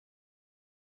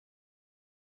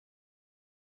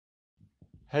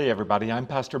Hey everybody, I'm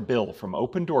Pastor Bill from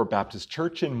Open Door Baptist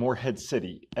Church in Morehead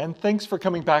City, and thanks for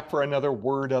coming back for another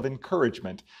word of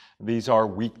encouragement. These are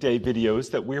weekday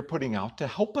videos that we're putting out to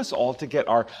help us all to get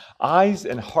our eyes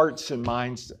and hearts and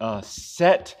minds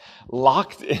set,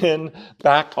 locked in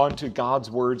back onto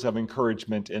God's words of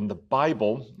encouragement in the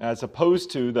Bible, as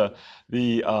opposed to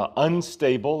the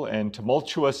unstable and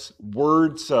tumultuous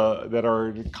words that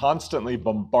are constantly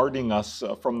bombarding us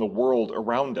from the world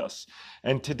around us.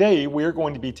 And today we're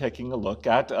going to be taking a look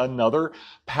at another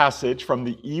passage from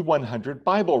the E100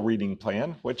 Bible reading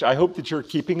plan, which I hope that you're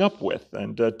keeping up with.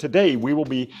 And today we will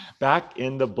be back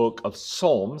in the book of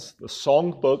Psalms, the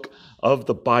song book of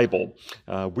the Bible.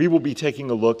 We will be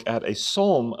taking a look at a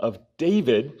psalm of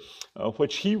David,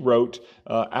 which he wrote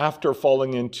after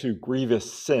falling into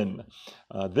grievous sin.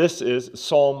 This is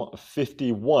Psalm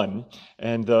 51,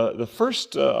 and the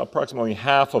first approximately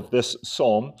half of this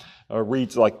psalm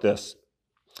reads like this.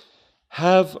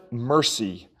 Have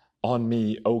mercy on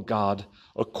me, O God,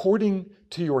 according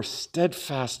to your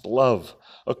steadfast love,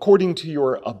 according to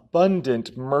your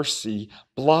abundant mercy,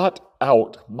 blot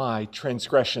out my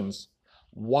transgressions.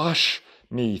 Wash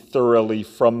me thoroughly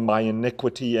from my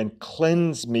iniquity and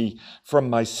cleanse me from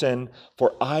my sin,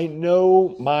 for I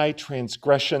know my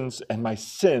transgressions and my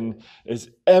sin is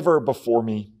ever before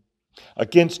me.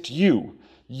 Against you,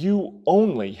 you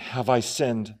only have I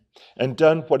sinned and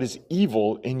done what is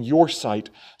evil in your sight,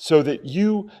 so that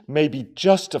you may be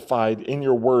justified in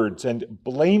your words and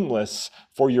blameless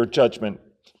for your judgment.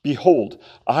 Behold,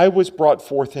 I was brought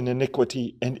forth in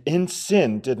iniquity, and in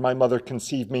sin did my mother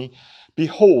conceive me.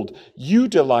 Behold, you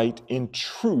delight in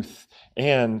truth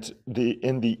and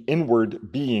in the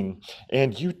inward being,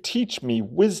 and you teach me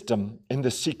wisdom in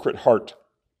the secret heart.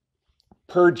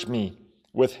 Purge me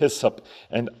with hyssop,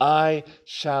 and I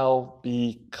shall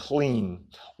be clean.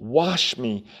 Wash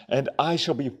me, and I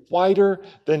shall be whiter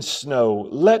than snow.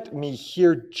 Let me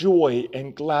hear joy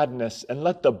and gladness, and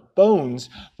let the bones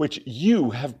which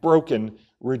you have broken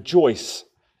rejoice.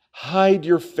 Hide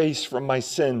your face from my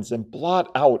sins and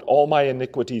blot out all my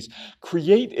iniquities.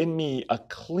 Create in me a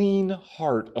clean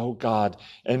heart, O God,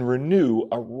 and renew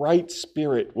a right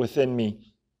spirit within me.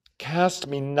 Cast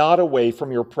me not away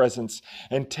from your presence,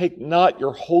 and take not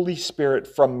your Holy Spirit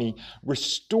from me.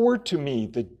 Restore to me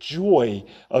the joy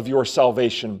of your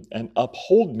salvation, and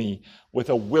uphold me with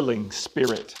a willing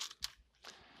spirit.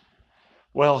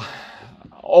 Well,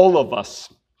 all of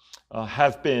us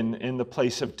have been in the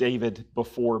place of David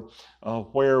before,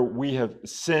 where we have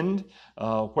sinned,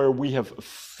 where we have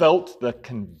felt the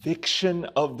conviction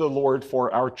of the Lord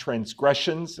for our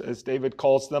transgressions, as David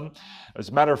calls them. As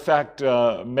a matter of fact,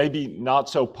 maybe not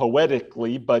so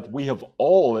poetically, but we have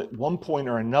all at one point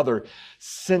or another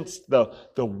sensed the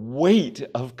weight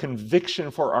of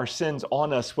conviction for our sins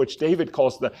on us, which David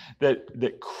calls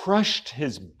that crushed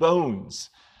his bones.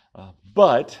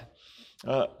 But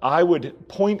I would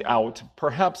point out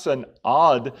perhaps an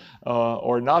odd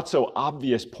or not so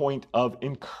obvious point of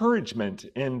encouragement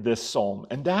in this psalm,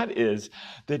 and that is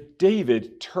that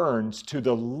David turns to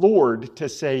the Lord to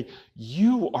say,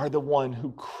 "You are the one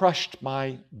who crushed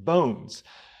my bones."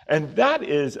 And that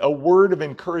is a word of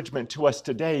encouragement to us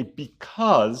today,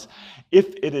 because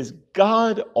if it is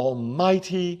God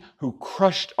Almighty who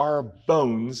crushed our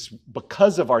bones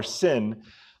because of our sin,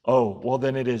 oh, well,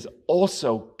 then it is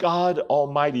also God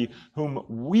Almighty whom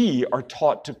we are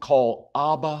taught to call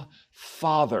Abba,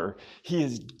 Father. He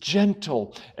is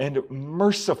gentle and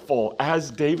merciful,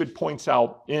 as David points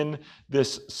out in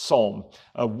this psalm.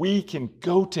 We can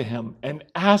go to him and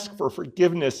ask for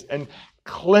forgiveness and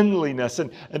cleanliness,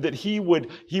 and that he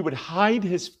would hide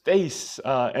his face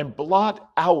and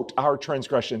blot out our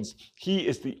transgressions. He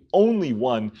is the only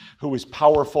one who is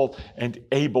powerful and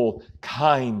able,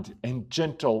 kind and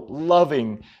gentle,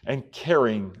 loving and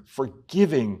caring,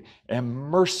 forgiving and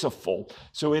merciful.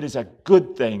 So it is a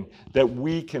good thing that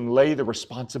we can lay the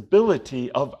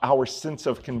responsibility of our sense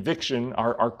of conviction,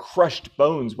 our crushed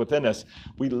bones within us.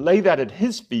 We lay that at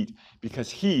his feet,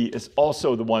 because he is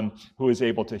also the one who is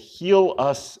able to heal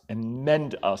us and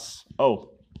mend us.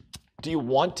 Oh, do you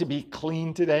want to be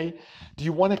clean today? Do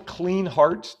you want a clean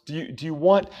heart? Do you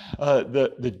want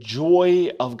the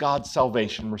joy of God's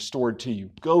salvation restored to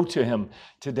you? Go to him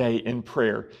today in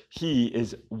prayer. He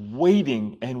is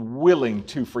waiting and willing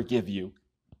to forgive you.